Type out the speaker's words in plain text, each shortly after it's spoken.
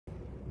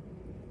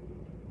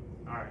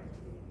All right.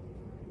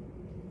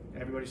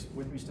 Everybody's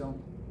with me still?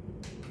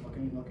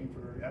 Looking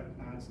for, yep,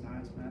 nods,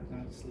 not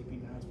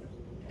sleeping nods, but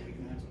awake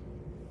nods.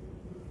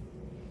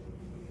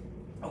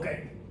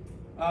 Okay.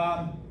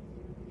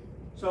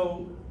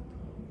 So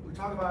we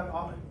talked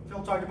about,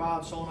 Phil talked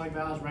about solenoid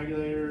valves,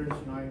 regulators.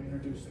 You know, I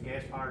introduced the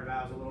gas-powered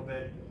valves a little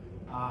bit.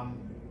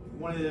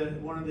 One of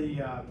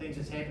the things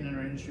that's happened in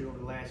our industry over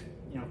the last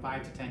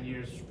 5 to 10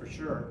 years for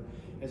sure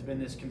has been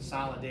this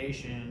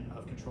consolidation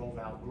of control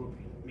valve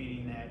grouping,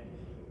 meaning that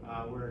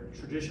where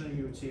traditionally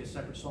you would see a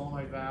separate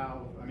solenoid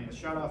valve, a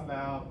shut-off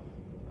valve,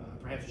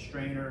 perhaps a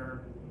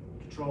strainer,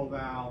 control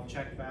valve,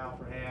 check valve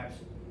perhaps,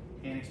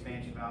 and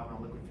expansion valve on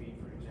a liquid feed,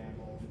 for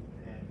example,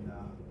 and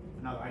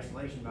another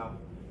isolation valve.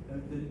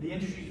 The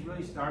industry's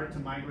really started to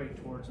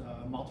migrate towards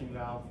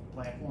multi-valve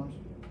platforms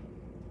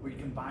where you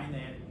combine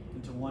that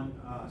into one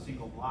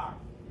single block.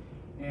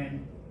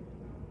 And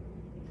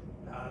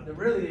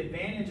really the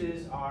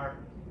advantages are,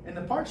 and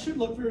the parts should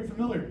look very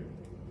familiar.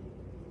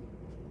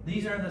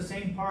 These are the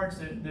same parts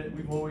that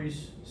we've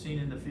always seen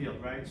in the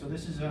field, right? So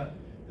this is the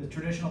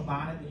traditional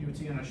bonnet that you would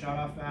see on a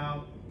shut-off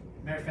valve.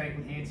 Matter of fact,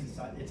 with Hansen,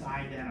 it's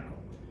identical.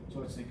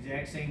 So it's the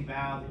exact same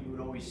valve that you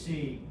would always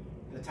see.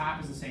 The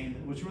top is the same,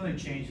 which really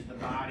changes the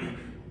body.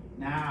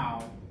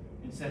 Now,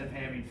 instead of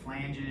having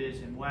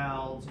flanges and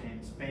welds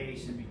and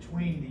space in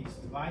between these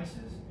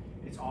devices,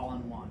 it's all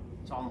in one.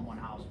 It's all in one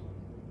housing.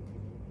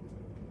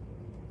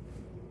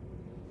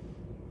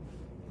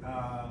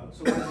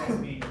 So what does that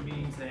mean? It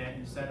means that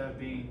instead of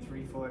being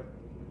 3 foot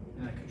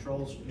in a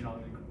controls,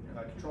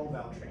 a control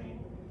valve train,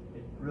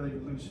 it really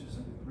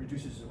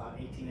reduces about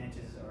 18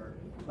 inches or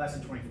less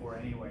than 24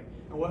 anyway.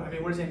 And what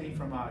does that mean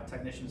from a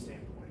technician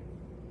standpoint?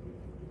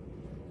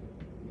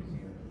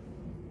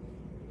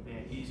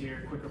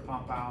 Easier, quicker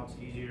pump outs,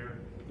 easier.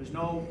 There's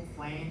no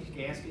flange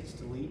gaskets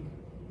to leak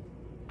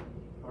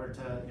or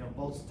to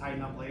bolts to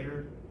tighten up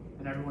later.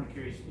 And everyone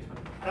curious,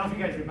 I don't know if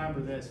you guys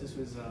remember this. This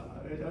was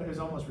it was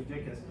almost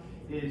ridiculous.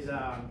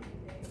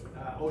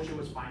 OSHA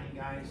was fining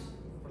guys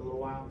for a little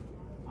while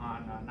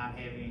on not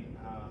having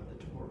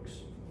the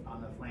torques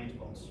on the flange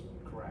bolts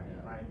correct,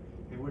 right?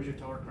 Hey, where's your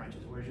torque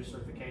wrenches? Where's your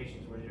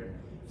certifications?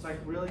 It's like,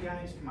 really,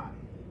 guys? Come on.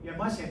 You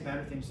must have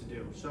better things to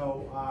do.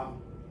 So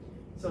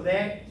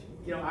that.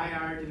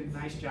 IR did a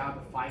nice job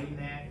of fighting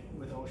that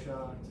with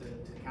OSHA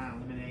to kind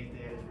of eliminate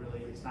that.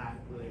 It's not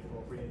really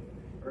appropriate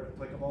or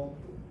applicable.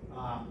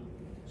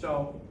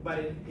 But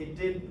it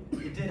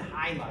did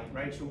highlight,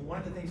 right? So one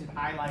of the things it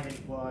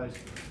highlighted was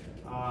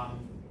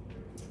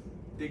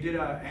they did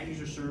an end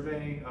user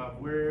survey of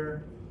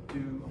where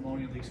do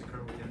ammonia leaks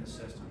occur within the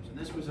systems, and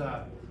this was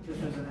a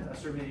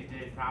survey they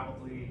did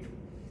probably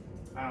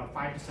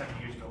 5 to 7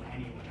 years ago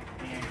anyway,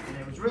 and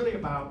it was really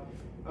about.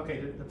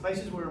 Okay, the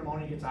places where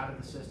ammonia gets out of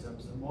the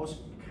systems, the most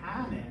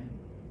common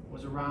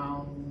was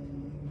around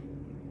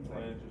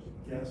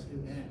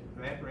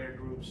evaporator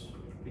groups,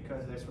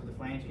 because that's where the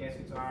flange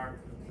gaskets are.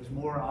 There's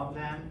more of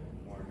them.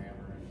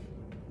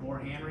 More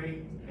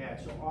hammering. Yeah.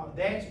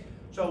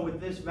 So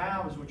with this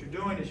valve, is what you're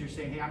doing is you're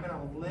saying, hey, I'm going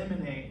to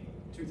eliminate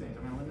two things.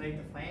 I'm going to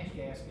eliminate the flange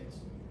gaskets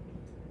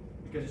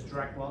because it's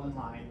direct weld in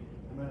line.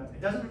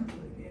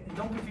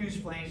 Don't confuse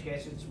flange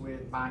gaskets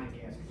with bonded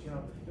gaskets.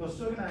 You're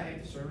still going to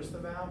have to service the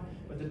valve,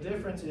 but the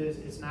difference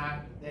is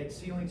that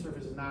sealing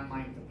surface is not in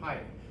line with the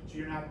pipe. So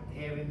you're not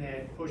having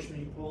that push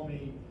me, pull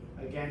me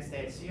against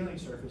that sealing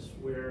surface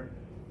where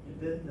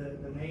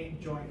the main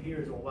joint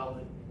here is a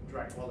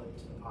direct welded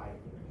to the pipe.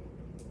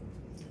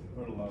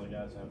 But a lot of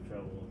guys have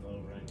trouble with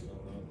low ranks on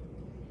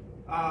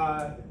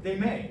that. They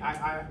may.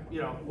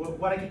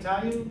 What I can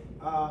tell you,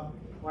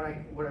 what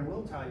I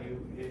will tell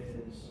you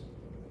is,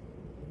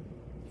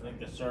 I think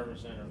the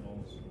service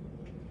interval's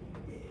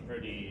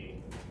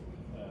pretty.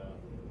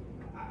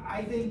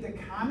 I think the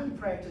common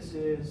practice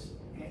is,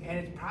 and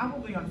it's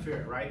probably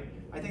unfair, right?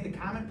 I think the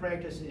common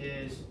practice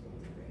is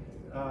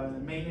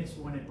maintenance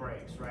when it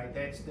breaks, right?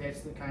 That's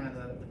the kind of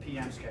the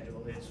PM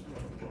schedule. It's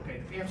okay.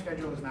 The PM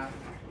schedule is not,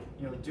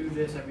 do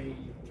this every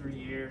 3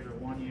 years or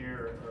 1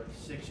 year or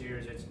 6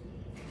 years. It's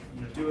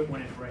do it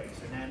when it breaks,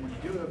 and then when you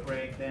do a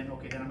break, then I'm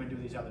going to do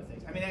these other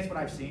things. That's what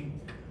I've seen,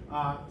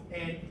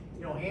 and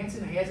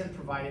Hansen hasn't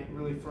provided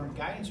really firm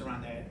guidance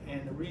around that,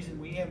 and the reason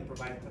we haven't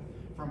provided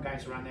firm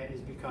guidance around that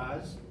is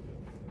because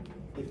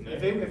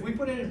if we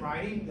put it in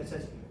writing that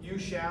says you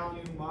shall,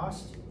 you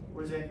must,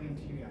 what does that mean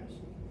to you guys?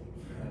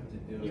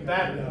 You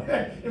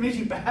better. It means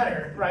you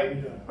better,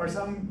 right? Or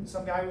some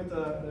guy with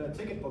a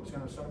ticket book's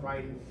going to start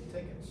writing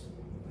tickets,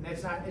 and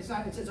it's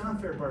an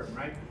unfair burden,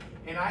 right?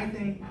 And I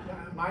think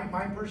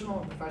my personal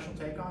and professional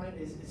take on it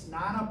is it's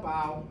not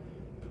about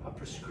a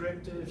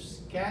prescriptive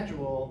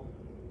schedule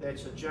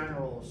that's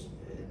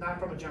not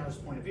from a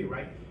generalist point of view,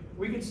 right?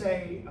 We could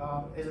say,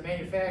 as a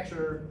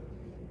manufacturer,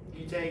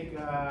 you take,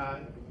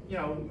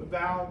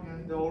 valve,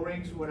 the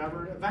O-rings,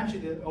 whatever.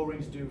 Eventually, the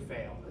O-rings do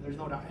fail. There's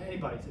no doubt.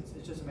 Anybody's.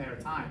 It's just a matter of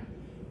time.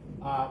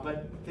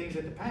 But things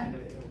that depend.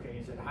 Okay,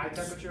 is it high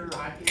temperature,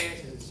 hot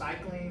gas? Is it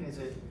cycling? Is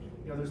it,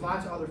 there's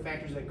lots of other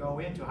factors that go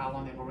into how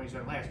long that O-ring is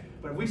going to last.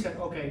 But if we said,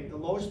 okay, the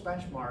lowest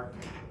benchmark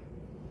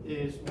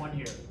is 1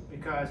 year,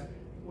 because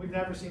we've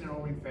never seen an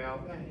O-ring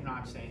fail. And, you know,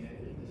 I'm saying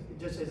it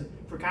just as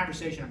for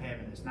conversation I'm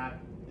having this, not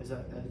as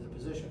a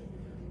position.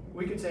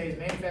 We could say as a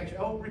manufacturer,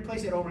 oh,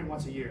 replace that O-ring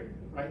once a year,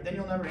 right? Then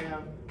you'll never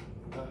have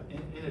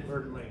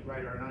inadvertently,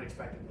 right, or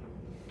unexpectedly.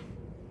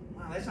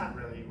 Well, that's not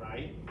really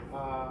right,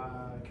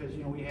 because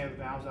you know we have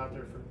valves out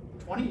there for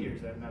 20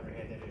 years that have never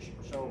had that issue.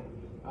 So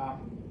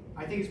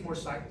I think it's more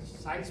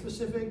site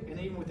specific, and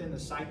even within the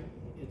site,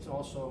 it's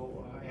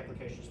also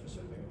application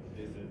specific.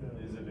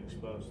 Is it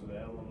exposed to the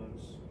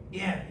elements?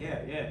 Yeah.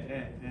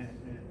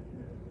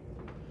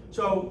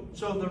 So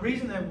the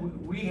reason that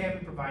we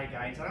haven't provided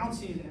guidance, I don't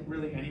see it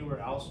really anywhere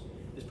else,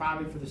 is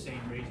probably for the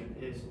same reason.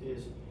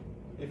 Is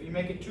if you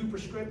make it too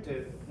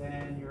prescriptive,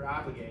 then you're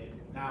obligated.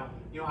 Now,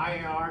 you know,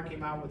 IAR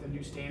came out with a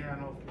new standard. I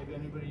don't know if maybe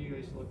anybody of you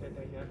guys looked at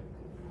that yet.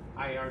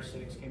 IAR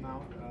 6 came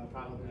out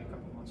probably a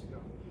couple months ago.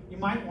 You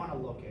might want to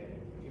look at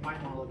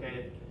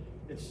it.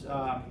 It's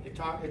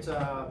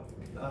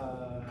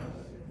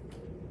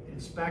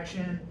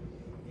inspection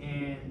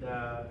and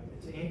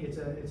it's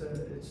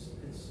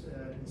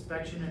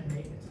inspection and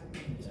maintenance.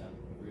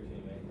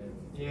 Routine maintenance.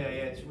 Yeah,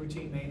 it's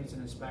routine maintenance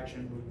and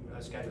inspection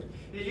schedules.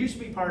 It used to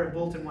be part of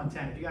Bulletin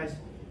 110. If you guys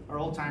are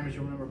old timers,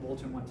 you'll remember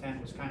Bulletin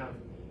 110 was kind of,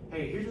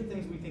 hey, here's the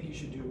things we think you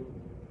should do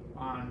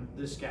on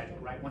this schedule,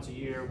 right? Once a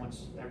year,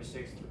 once every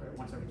 6, or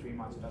once every 3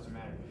 months, it doesn't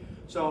matter.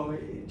 So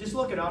just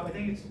look it up. I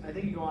think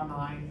you go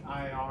online,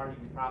 IR, you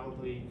can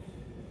probably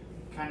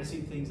kind of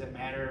see things that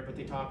matter, but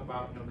they talk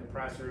about, you know,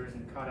 compressors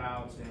and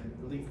cutouts and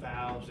relief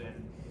valves,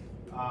 and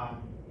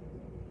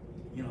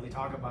you know, they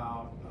talk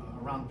about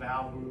around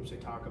valve groups, they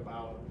talk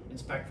about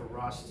inspect for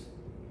rust,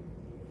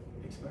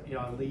 you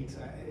know, leaks.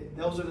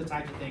 Those are the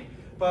types of things.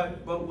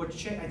 But what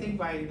I think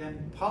by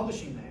then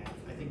publishing that,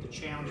 I think the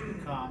challenge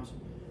becomes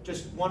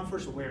just one,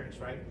 first awareness,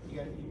 right?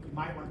 You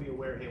might want to be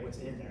aware of, hey, what's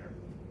in there,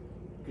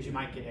 because you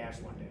might get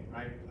asked one day,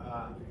 right?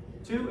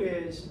 2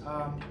 is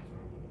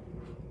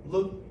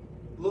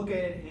look at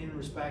it in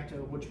respect to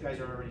what you guys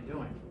are already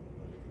doing.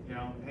 You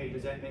know, hey,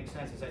 does that make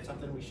sense? Is that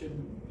something we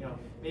shouldn't, you know,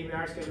 maybe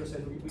our schedule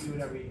says we do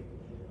it every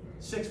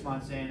 6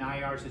 months and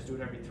IR says do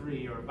it every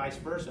 3, or vice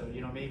versa. You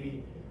know,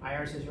 maybe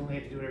IR says you only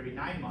have to do it every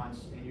 9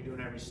 months and you're doing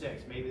it every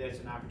 6. Maybe that's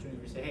an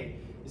opportunity to say, hey,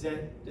 does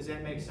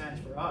that make sense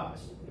for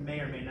us? It may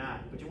or may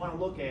not, but you want to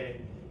look at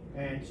it.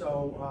 And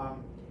so,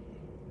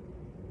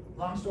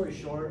 long story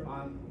short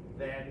on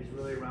that is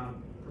really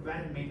around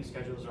preventive maintenance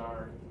schedules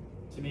are,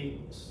 to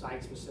me,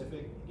 site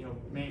specific. You know,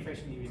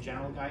 manufacturer can give you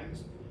general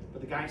guidance,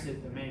 but the guidance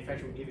that the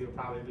manufacturer will give you will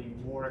probably be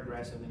more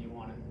aggressive than you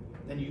want,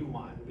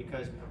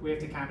 because we have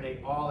to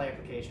accommodate all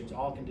applications,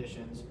 all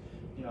conditions.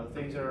 You know,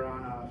 things that are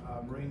on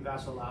a marine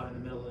vessel out in the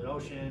middle of the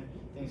ocean,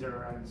 things that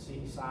are on the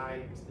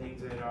seaside,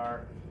 things that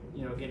are,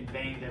 you know, getting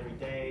banged every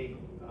day,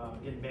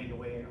 getting banged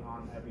away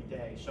on every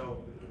day.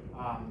 So,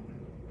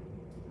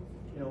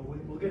 you know,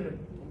 we'll get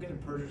in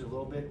purgers a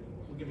little bit.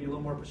 We'll give you a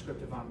little more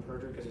prescriptive on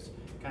purger because it's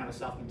kind of a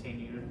self-contained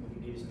unit. We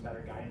can give you some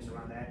better guidance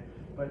around that.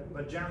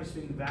 But generally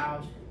speaking,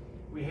 valves,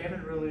 we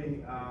haven't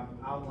really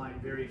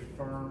outlined very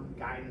firm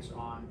guidance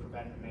on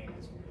preventative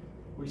maintenance.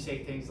 We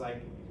say things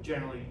like,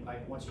 generally,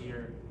 like once a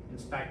year,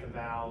 inspect the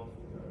valve,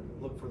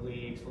 look for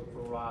leaks, look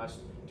for rust,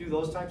 do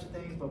those types of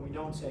things, but we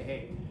don't say,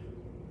 hey,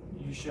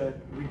 you should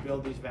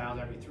rebuild these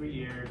valves every 3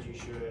 years, you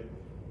should,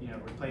 you know,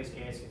 replace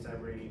gaskets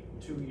every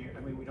 2 years. I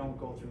mean, we don't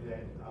go through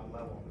that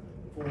level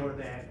for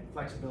that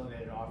flexibility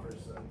that it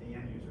offers the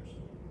end users.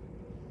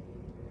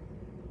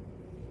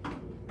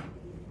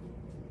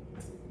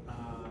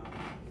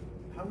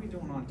 How are we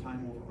doing on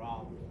time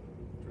overall,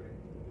 Dre?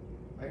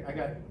 I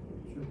got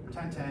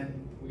 10:10.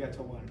 We got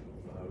till when?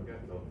 We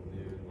got till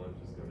noon. Lunch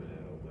is coming in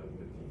at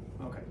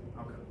 11:15. Okay.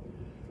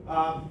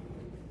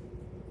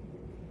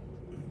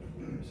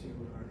 Let me see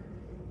where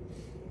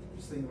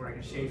this thing where I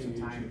can shave some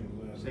time,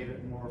 save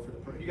it more for the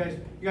purge.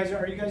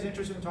 Are you guys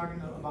interested in talking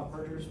about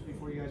purgers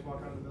before you guys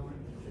walk out of the building?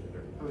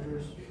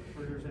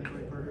 Purgers,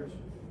 anybody purgers?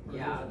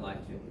 Yeah, I'd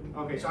like to.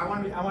 Okay, so I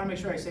want to make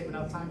sure I save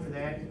enough time for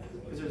that,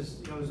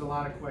 because there's a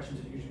lot of questions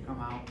that usually come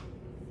out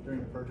during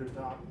the purgers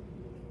talk.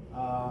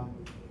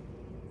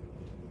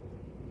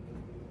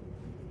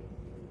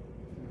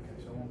 Okay,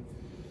 so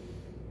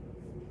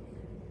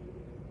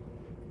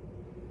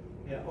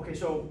yeah, okay,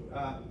 so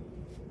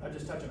I'll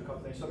just touch on a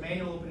couple things. So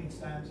manual opening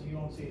stems, you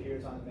don't see it here,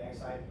 it's on the back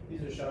side.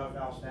 These are shut-off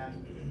valve stems.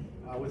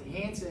 With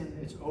Hansen,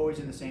 it's always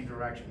in the same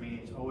direction, meaning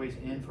it's always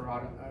in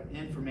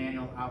for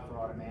manual, out for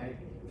automatic.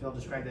 Phil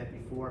described that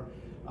before.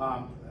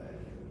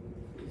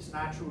 It's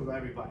not true of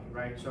everybody,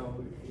 right?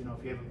 So, you know,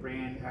 if you have a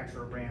brand X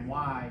or a brand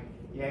Y,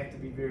 you have to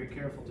be very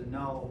careful to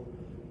know,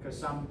 because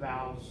some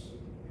valves,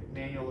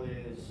 manual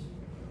is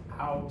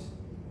out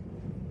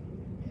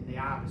and the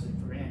opposite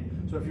for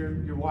in. So if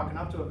you're walking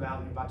up to a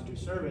valve and you're about to do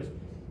service,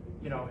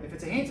 you know, if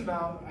it's a Hansen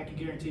valve, I can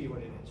guarantee you what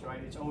it is, right?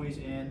 It's always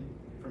in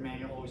for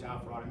manual, always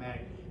out for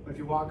automatic. But if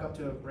you walk up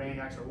to a brand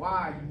X or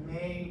Y, you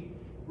may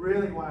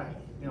really want to,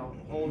 you know,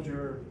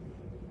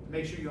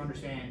 make sure you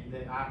understand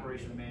the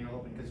operation of manual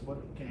open, because what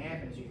can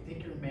happen is you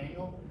think you're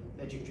manual,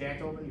 that you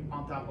jacked open, you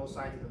pumped out both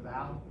sides of the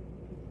valve,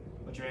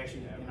 but you're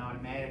actually in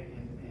automatic,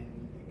 and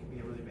it can be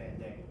a really bad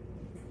day.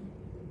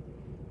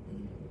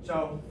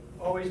 So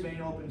always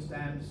main open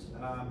stems.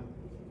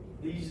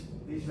 These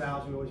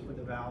valves, we always put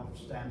the valve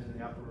stems in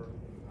the upper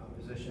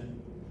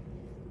position.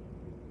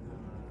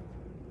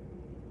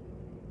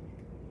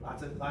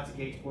 Lots of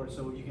gauge ports,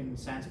 so you can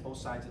sense both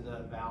sides of the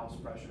valve's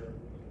pressure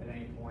at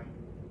any point.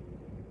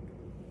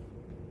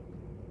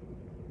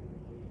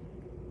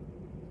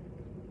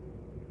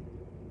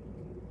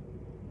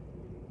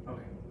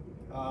 Okay.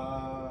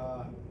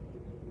 All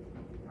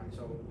right,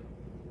 so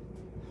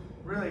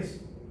really, I don't know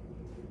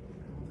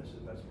if this is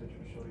the best picture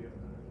to show you.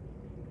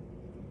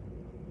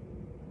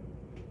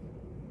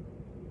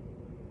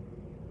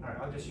 All right,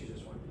 I'll just use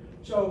this one.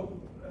 So,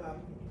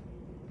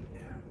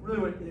 really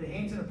what the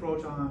Hansen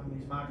approach on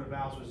these modular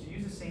valves was to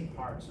use the same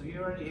parts. So you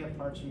already have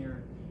parts in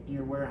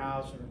your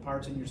warehouse or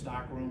parts in your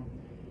stock room.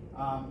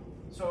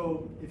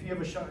 So if you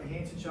have a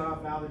Hansen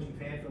shutoff valve that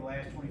you've had for the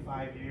last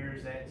 25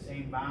 years, that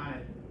same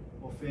bonnet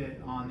will fit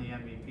on the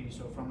MVP.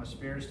 So from a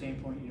spare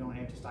standpoint, you don't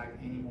have to stock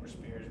any more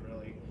spares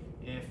really.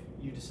 If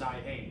you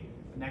decide, hey,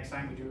 the next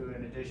time we do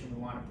an addition,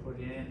 we want to put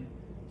in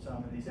some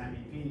of these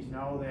MVPs,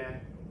 know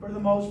that for the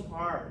most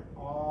part,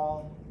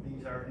 all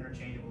these are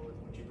interchangeable with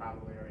what you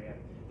probably already have.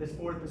 This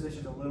fourth position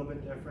is a little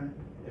bit different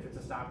if it's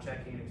a stop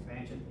check and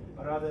expansion,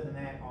 but other than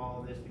that, all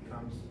of this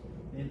becomes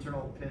the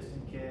internal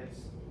piston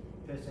kits,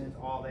 pistons,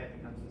 all that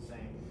becomes the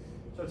same.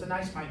 So it's a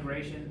nice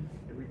migration.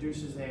 It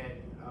reduces that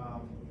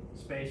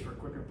space for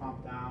quicker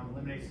pump down,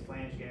 eliminates the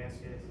flange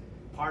gaskets.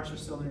 Parts are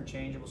still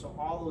interchangeable, so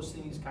all those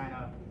things kind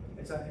of,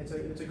 it's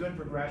a good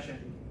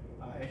progression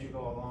as you go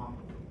along.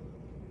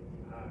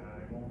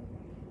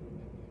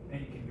 And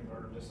you can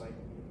convert them just like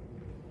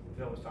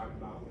Phil was talking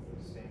about with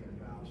the standard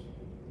valves.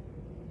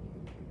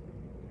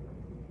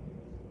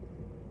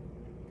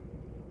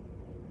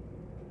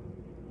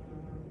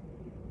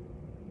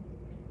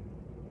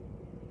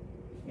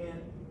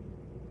 And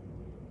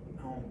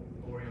I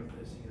won't bore you with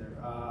this either.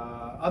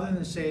 Other than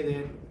to say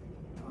that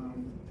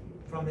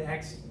from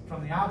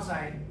the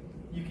outside,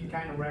 you can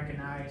kind of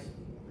recognize.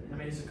 I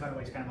mean, this is a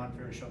cutaway. It's kind of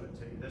unfair to show it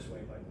to you this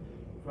way, but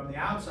from the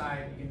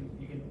outside,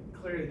 you can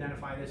clearly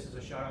identify this as a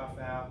shutoff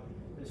valve.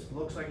 This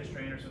looks like a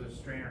strainer, so there's a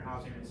strainer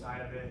housing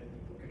inside of it.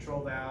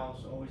 Control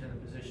valves always in a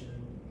position,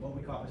 what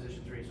we call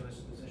position 3. So this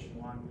is position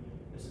 1.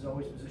 This is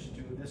always position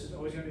 2. This is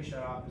always going to be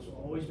shut off. This will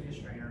always be a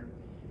strainer.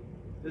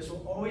 This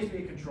will always be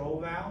a control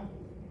valve.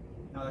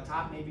 Now the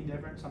top may be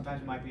different.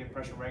 Sometimes it might be a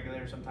pressure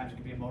regulator. Sometimes it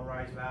could be a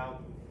motorized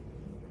valve.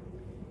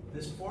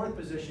 This fourth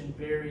position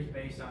varies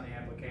based on the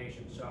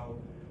application. So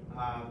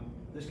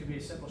this could be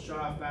a simple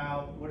shut-off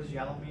valve. What does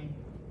yellow mean?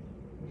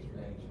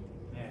 Expansion.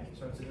 Yeah.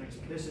 So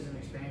this is an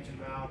expansion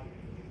valve.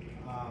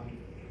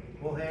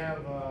 We'll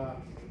have. Let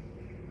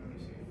me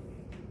see.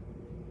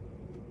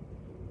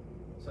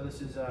 So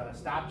this is a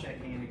stop check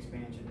and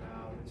expansion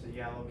valve. It's a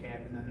yellow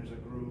cap, and then there's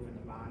a groove in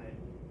the bonnet.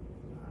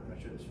 I'm not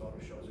sure this photo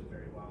shows it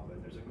very well,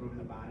 but there's a groove in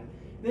the bonnet.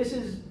 This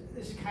is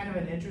kind of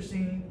an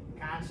interesting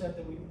concept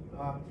that we.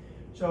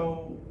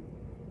 So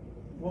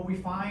what we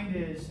find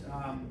is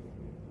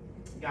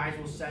guys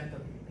will set the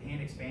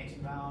hand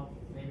expansion valve.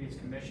 Maybe it's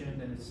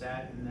commissioned and it's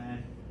set, and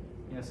then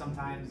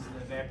sometimes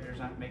the evaporator's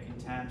not making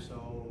temp,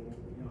 so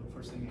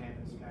first thing that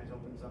happens, guys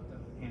opens up the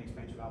hand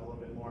expansion valve a little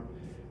bit more.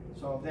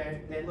 So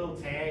that little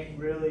tag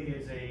really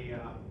is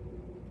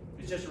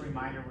it's just a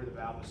reminder where the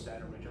valve was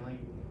set originally,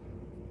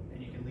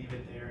 and you can leave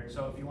it there.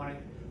 So if you want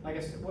to, like I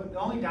said, the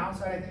only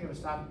downside I think of a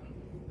stop.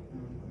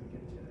 Let me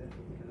get to that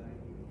because I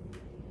see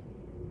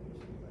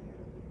if I have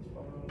these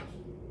photos.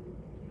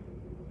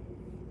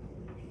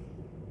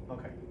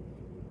 Okay.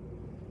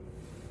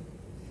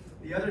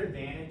 The other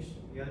advantage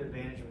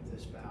with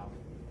this valve,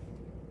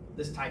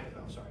 this type of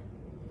valve, sorry,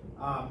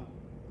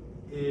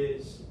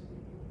 is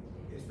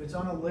if it's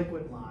on a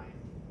liquid line,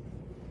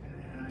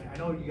 and I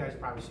know you guys have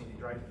probably seen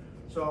these, right?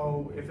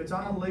 So if it's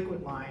on a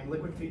liquid line,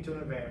 liquid feed to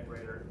an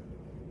evaporator,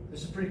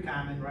 this is pretty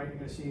common, right? You're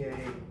going to see a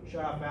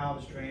shut-off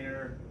valve,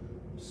 strainer,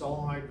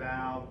 solenoid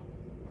valve.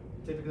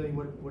 Typically,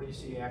 what do you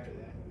see after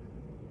that?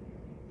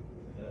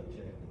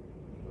 Check.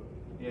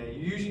 Yeah,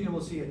 usually you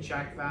will see a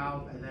check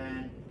valve, and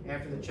then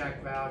after the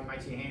check valve, you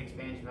might see a hand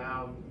expansion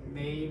valve.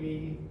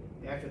 Maybe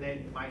after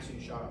that, you might see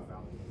a shut-off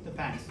valve.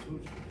 Depends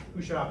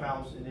who shut-off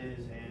valves it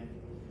is. And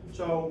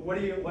so, what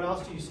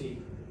else do you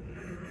see?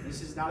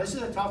 This is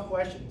a tough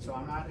question, so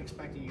I'm not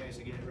expecting you guys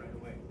to get it right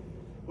away.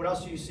 What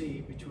else do you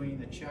see between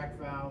the check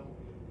valve?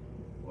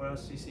 What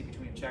else do you see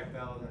between a check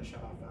valve and a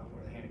shut-off valve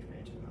or the hand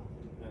expansion valve?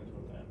 Depends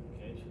what the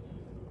application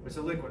is. It's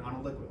a liquid on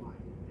a liquid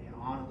line.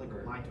 On a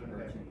liquid line to an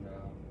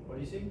evaporator. What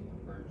do you see?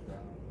 Purge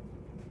valve.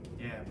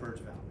 Yeah, purge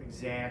valve,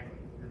 exactly.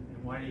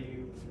 And why do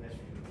you?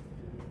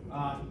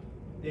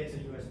 It's a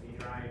USB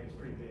drive. It's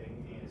pretty big,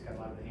 and it's got a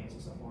lot of the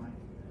Hansen stuff on it.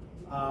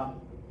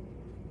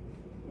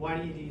 Why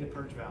do you need a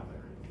purge valve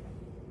there?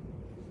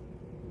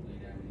 You're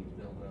gonna need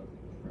to build up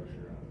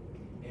pressure up.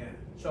 Yeah.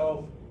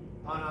 So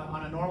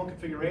on a normal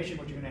configuration,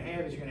 what you're going to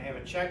have is you're going to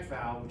have a check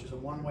valve, which is a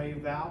one-way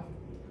valve.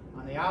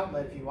 On the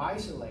outlet, if you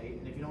isolate,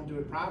 and if you don't do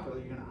it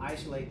properly, you're going to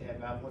isolate that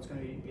valve. What's going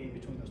to be in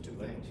between those two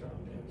things?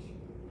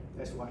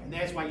 That's why, and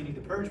that's why you need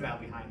the purge valve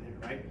behind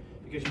there, right?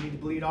 because you need to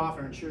bleed off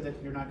or ensure that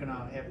you're not going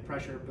to have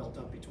pressure built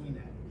up between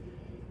that.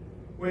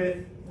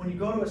 When you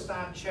go to a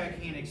stop check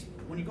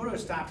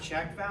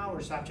valve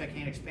or stop check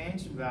hand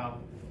expansion valve,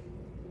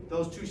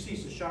 those two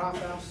seats, the shutoff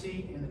valve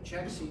seat and the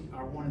check seat,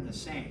 are one and the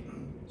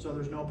same. So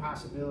there's no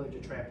possibility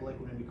to trap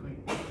liquid in between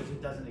because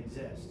it doesn't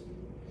exist.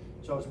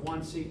 So it's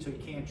one seat, so you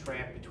can't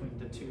trap between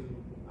the two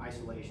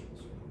isolations.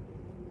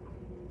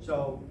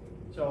 So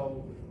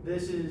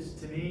this is,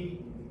 to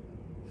me,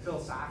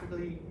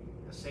 philosophically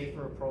a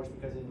safer approach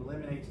because it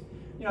eliminates,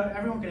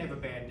 everyone can have a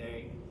bad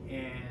day,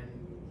 and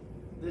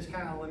this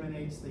kind of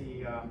eliminates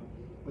the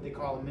what they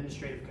call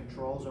administrative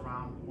controls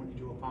around when you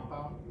do a pump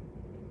out.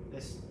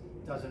 This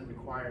doesn't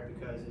require it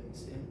because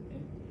it's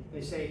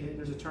they say that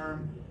there's a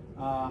term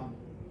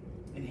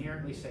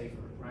inherently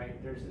safer,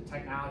 right? There's the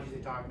technologies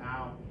they talk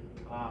now.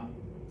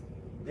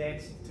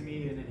 That's, to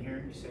me, an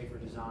inherently safer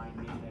design,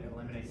 meaning that it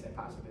eliminates that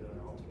possibility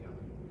altogether.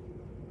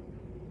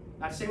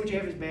 Not to say what you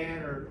have is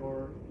bad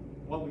or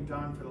what we've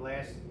done for the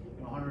last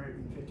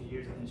 150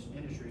 years in this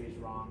industry is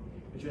wrong.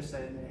 It's just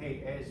that,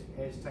 hey,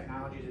 as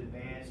technologies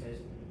advance, as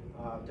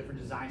different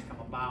designs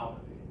come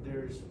about,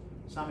 there's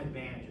some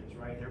advantages,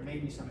 right? There may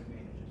be some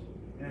advantages.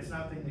 And it's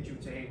nothing that you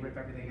would say, hey, rip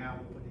everything out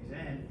and put these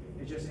in.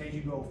 It's just as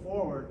you go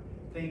forward,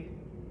 think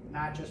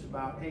not just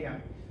about, hey,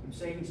 I'm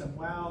saving some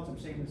welds, I'm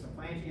saving some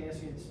flange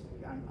gaskets,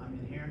 I'm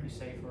inherently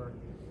safer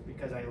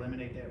because I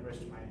eliminate that risk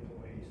to my employees.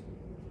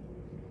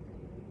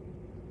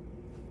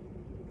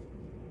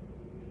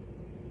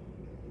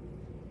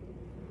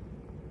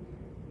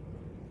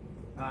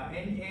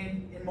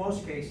 And in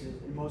most cases,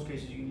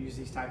 you can use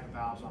these type of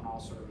valves on all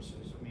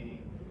services,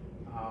 meaning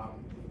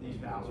these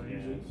valves are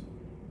usually,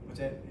 what's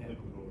that? Yeah.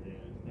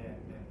 Yeah.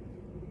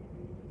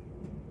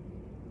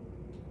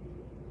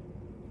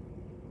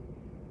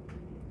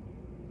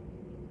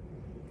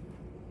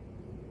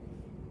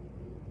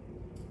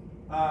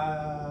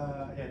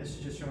 Yeah, this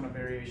is just showing a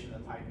variation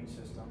of the piping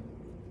system.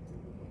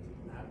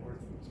 Not worth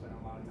spending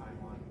a lot of time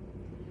on.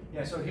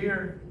 Yeah, so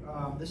here,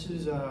 this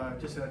is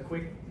just a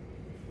quick,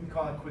 we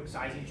call it quick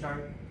sizing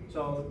chart.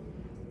 So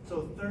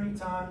 30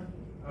 ton,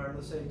 or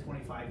let's say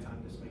 25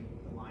 ton, just make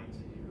the lines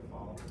easier to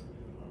follow.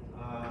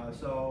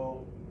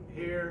 So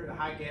here, the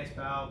high gas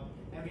valve,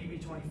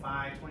 MVB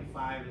 25.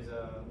 25 is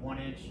a 1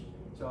 inch.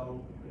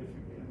 So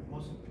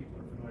most people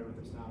are familiar with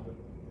this now, but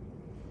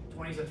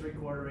 20 is a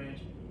 3/4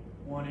 inch.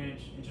 1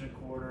 inch, 1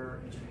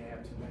 1/4 inch, 1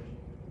 1/2, 2 inch.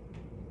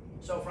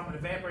 So from an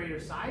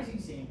evaporator sizing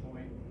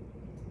standpoint,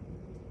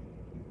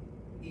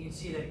 you can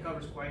see that it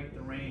covers quite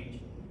the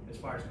range as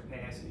far as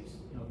capacities.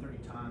 30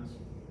 tons,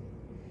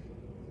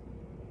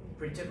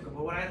 pretty typical.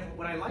 But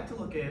what I like to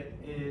look at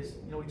is,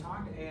 we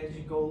talked as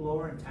you go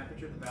lower in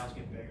temperature, the valves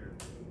get bigger,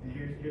 and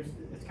here's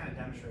it's kind of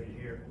demonstrated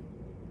here.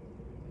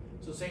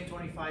 So same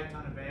 25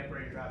 ton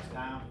evaporator drops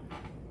down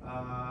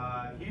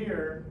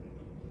here.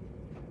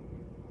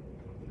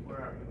 Where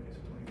are we? Okay, so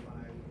 25.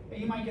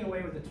 And you might get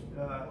away with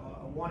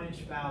a 1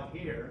 inch valve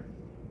here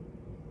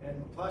at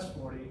plus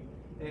 40.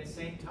 At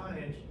same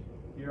tonnage,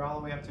 you're all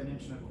the way up to 1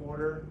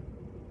 1/4 inch.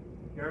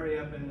 You're already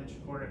up in 1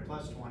 1/4 inch at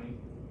plus 20.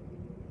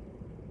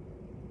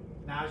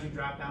 Now as you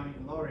drop down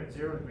even lower at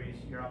 0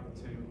 degrees, you're up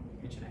to 1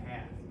 1/2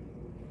 inch.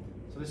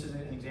 So this is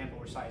an example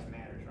where size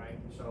matters, right?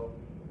 So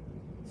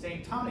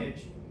same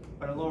tonnage,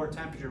 but a lower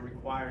temperature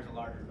requires a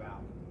larger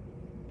valve.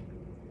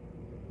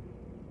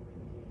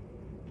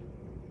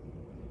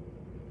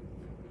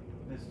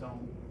 This,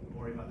 don't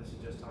worry about, this is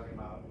just talking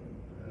about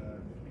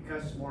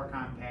because it's more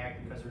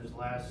compact, because there's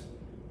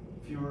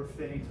fewer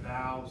fittings,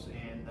 valves,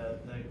 and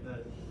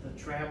the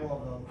travel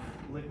of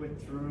the liquid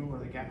through, or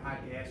the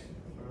hot gas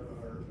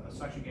or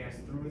suction gas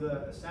through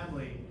the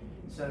assembly,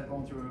 instead of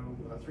going through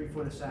a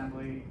 3-foot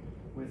assembly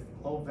with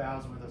low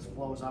valves where this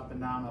flows up and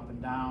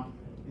down,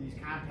 these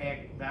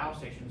compact valve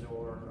stations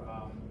or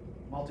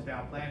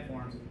multi-valve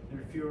platforms,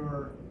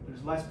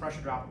 there's less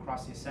pressure drop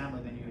across the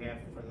assembly than you have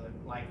for the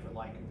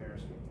like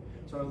comparison.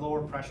 So a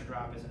lower pressure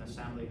drop is an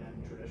assembly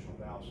than traditional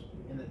valves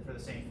for the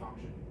same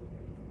function.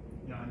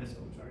 And this,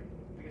 oh, sorry,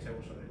 I guess I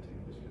will show that too,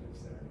 just because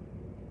it's there.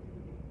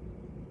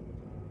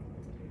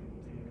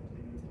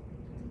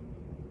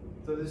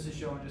 So this is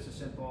showing just a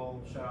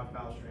simple shut-off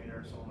valve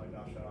strainer, solenoid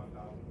valve shut-off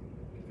valve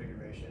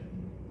configuration.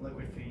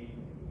 Liquid feed,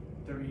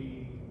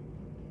 30,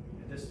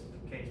 in this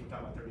case we're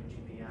talking about 30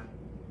 GPM.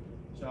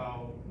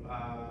 So,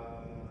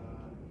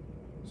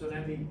 so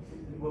then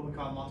what we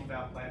call a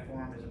multi-valve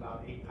platform is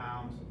about 8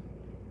 pounds.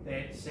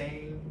 That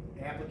same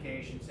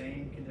application,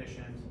 same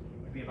conditions,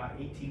 would be about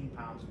 18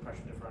 pounds of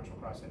pressure differential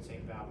across that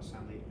same valve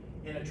assembly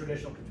in a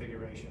traditional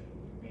configuration,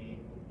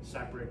 meaning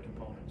separate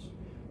components.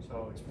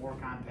 So it's more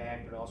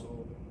compact, but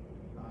also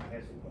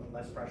has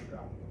less pressure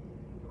drop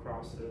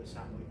across the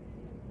assembly.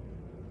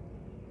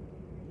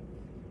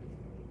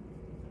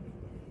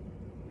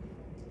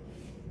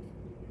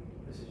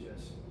 This is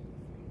just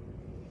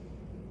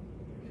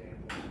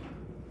examples.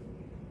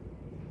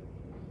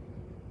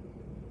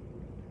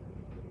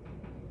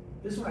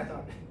 This one I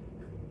thought,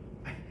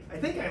 I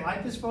think I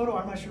like this photo.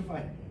 I'm not sure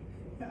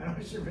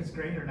if it's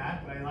great or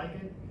not, but I like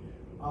it.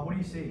 What do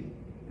you see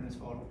in this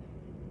photo?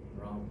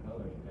 Raw wrong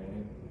colors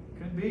painted.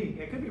 Could be.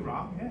 It could be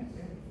wrong. Yeah.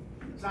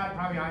 It's not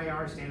probably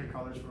IAR standard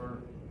colors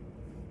for.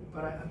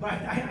 But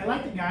I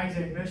like the guy's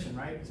ambition,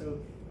 right? So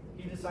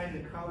he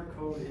decided to color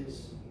code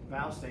his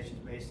valve stations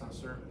based on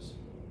service.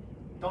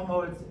 I don't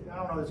know if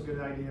it's a good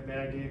idea,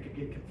 bad idea. It could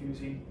get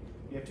confusing.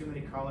 You have too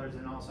many colors,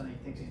 and all of a sudden he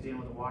thinks he's dealing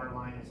with a water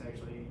line. It's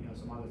actually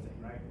some other thing,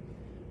 right?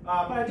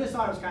 But I just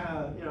thought it was kind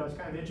of it's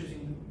kind of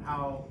interesting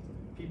how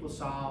people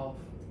solve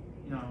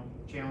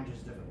challenges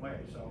different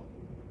ways. So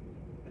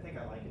I think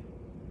I like it.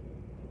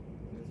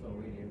 That's what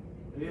we do.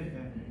 Yeah.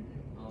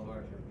 All of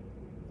ours are.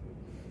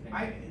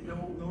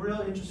 The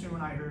real interesting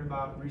one I heard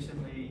about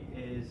recently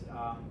is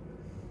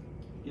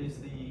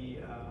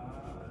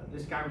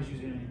this guy was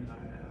using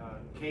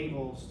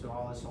cables to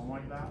all his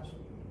solenoid valves.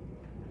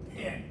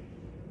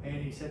 And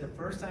he said the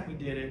first time we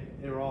did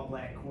it, they were all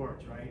black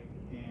cords, right?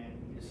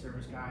 And his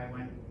service guy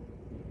went,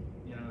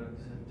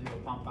 to do a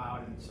pump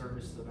out and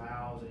service the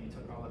valves, and he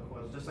took all the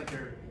coils, just like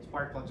your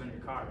spark plugs on your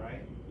car,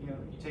 right? You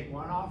take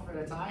one off at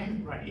a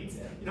time, right?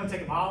 Yeah. You don't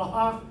take them all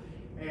off,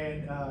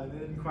 and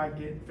didn't quite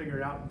get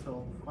figured out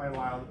until quite a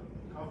while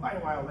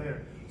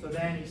later. So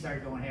then he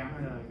started going, hey, I'm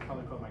going to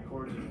color code my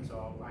cords in,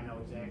 so I know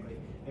exactly,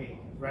 hey,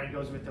 red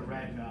goes with the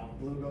red valve,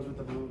 blue goes with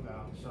the blue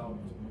valve. So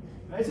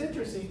it's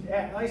interesting.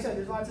 Yeah, like I said,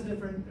 there's lots of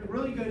different,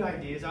 really good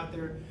ideas out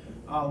there.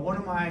 One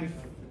of my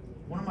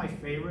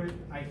favorite,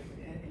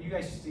 and you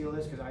guys steal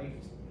this because I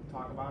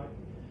talk about it,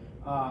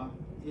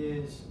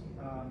 is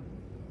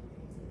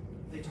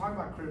they talk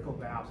about critical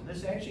valves. And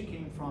this actually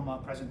came from a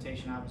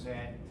presentation I was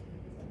at.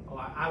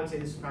 I would say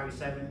this is probably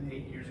 7,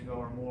 8 years ago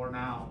or more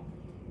now.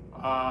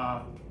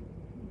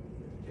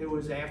 It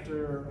was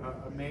after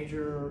a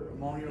major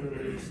ammonia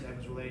release that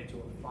was related to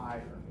a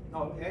fire.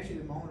 No, actually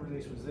the ammonia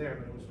release was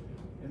there, but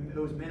it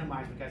was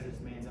minimized because of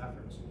this man's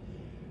efforts.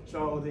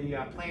 So the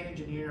plant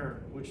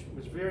engineer, which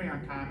was very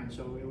uncommon,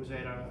 so it was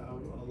at a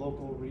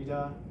local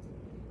RETA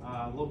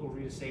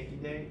safety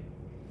day,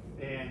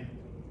 and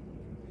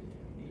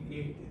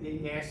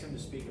they asked him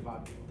to speak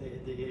about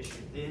the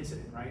issue, the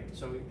incident, right?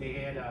 So they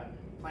had a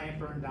plant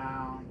burned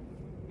down,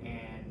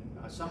 and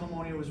some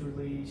ammonia was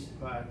released,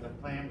 but the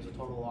plant was a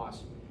total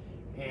loss.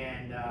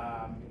 And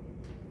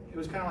it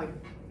was kind of like,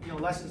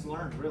 lessons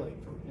learned, really,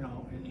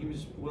 and he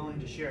was willing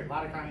to share. A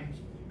lot of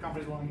times,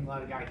 companies won't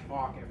let a guy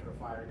talk after a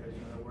fire because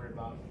they're worried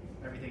about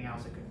everything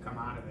else that could come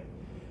out of it.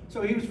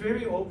 So he was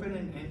very open,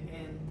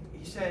 and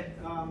he said,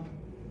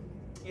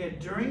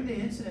 during the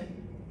incident,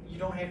 you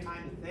don't have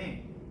time to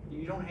think.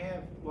 You don't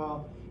have,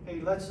 well,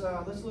 hey, let's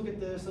look at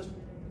this.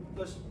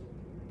 Let's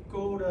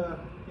go to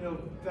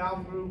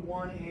valve group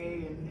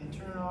 1A and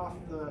turn off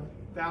the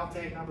valve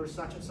tag number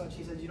such and such.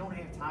 He says you don't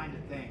have time to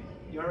think.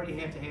 You already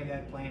have to have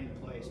that plan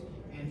in place.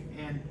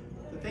 And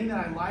the thing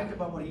that I liked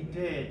about what he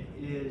did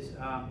is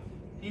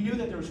he knew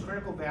that there was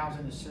critical valves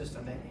in the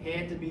system that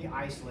had to be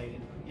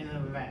isolated in an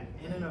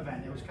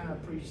event. It was kind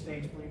of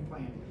pre-staged,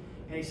 pre-planned.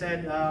 And he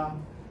said,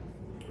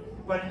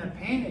 but in a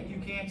panic, you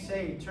can't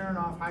say turn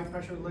off high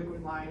pressure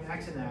liquid line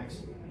X and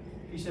X.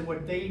 He said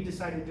what they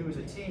decided to do as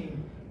a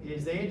team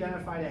is they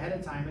identified ahead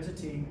of time as a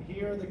team,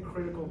 here are the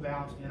critical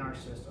valves in our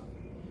system.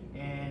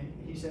 And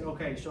he said,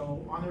 okay,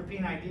 so on their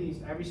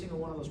P&IDs, every single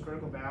one of those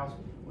critical valves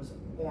was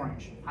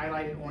orange,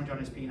 highlighted orange on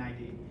his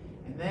P&ID.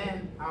 And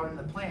then out in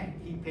the plant,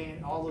 he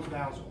painted all those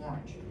valves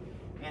orange.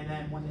 And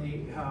then when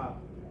they,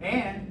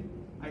 and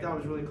I thought it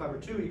was really clever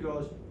too, he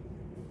goes,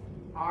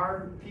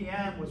 our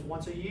PM was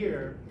once a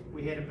year,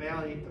 we had to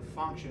validate the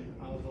function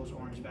of those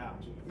orange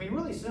valves. I mean,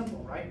 really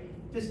simple, right?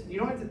 Just, you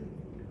don't have to,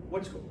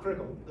 what's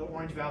critical? The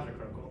orange valves are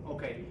critical.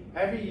 Okay,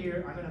 every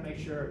year I'm going to make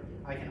sure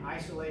I can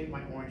isolate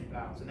my orange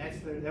valves, and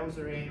that was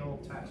their annual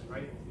test,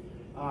 right?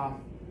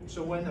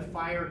 So when the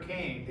fire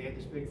came, they had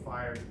this big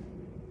fire,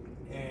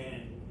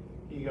 and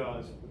he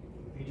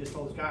just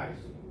told his guys,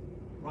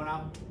 run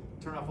out,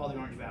 turn off all the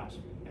orange valves.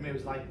 I mean, it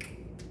was like,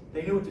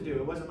 they knew what to do.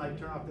 It wasn't like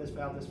turn off this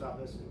valve, this valve,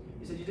 this.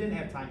 He said you didn't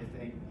have time to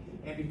think.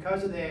 And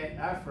because of that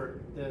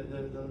effort,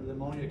 the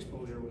ammonia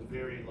exposure was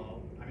very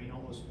low. I mean,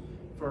 almost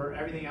for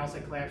everything else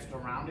that collapsed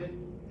around it,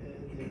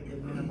 the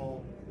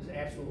minimal was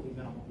absolutely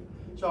minimal.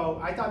 So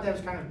I thought that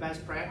was kind of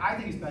best practice. I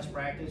think it's best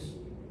practice.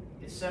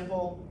 It's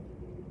simple.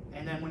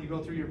 And then when you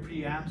go through your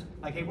PMs,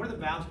 like, hey, what are the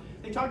valves?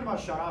 They talked about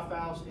shutoff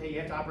valves. Hey, you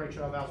have to operate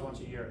shutoff valves once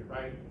a year,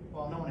 right?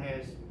 Well, no one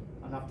has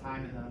enough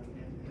time in their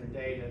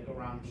day to go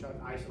around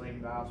isolating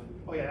valves. And,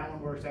 oh yeah, that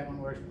one works, that one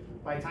works.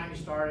 By the time you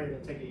start it,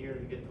 it'll take a year to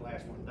get the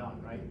last one done,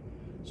 right?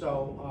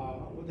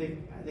 So they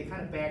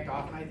kind of backed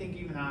off, and I think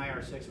even in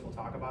IR6 we'll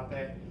talk about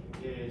that,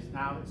 is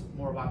now it's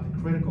more about the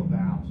critical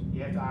valves.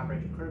 You have to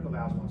operate your critical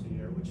valves once a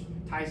year, which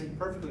ties in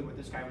perfectly with what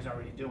this guy was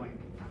already doing.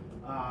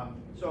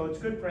 So it's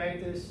good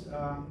practice.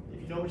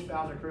 If you know which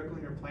valves are critical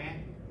in your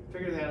plant,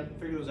 figure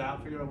those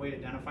out, figure out a way to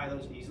identify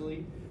those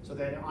easily, so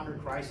that under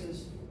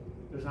crisis,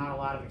 there's not a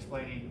lot of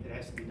explaining that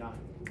has to be done.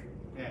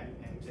 Yeah,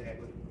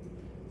 exactly.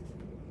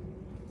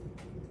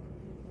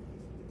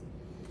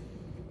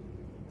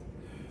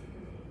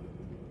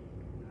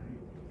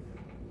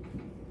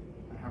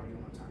 How are we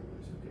doing on time?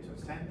 Okay, so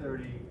it's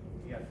 10:30.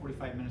 You got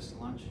 45 minutes to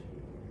lunch. Do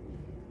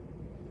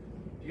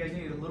you You guys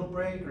need a little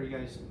break, or you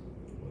guys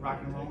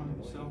rocking and rolling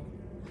still?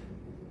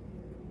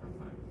 I'm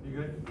fine. You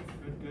good?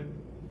 Good,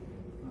 good.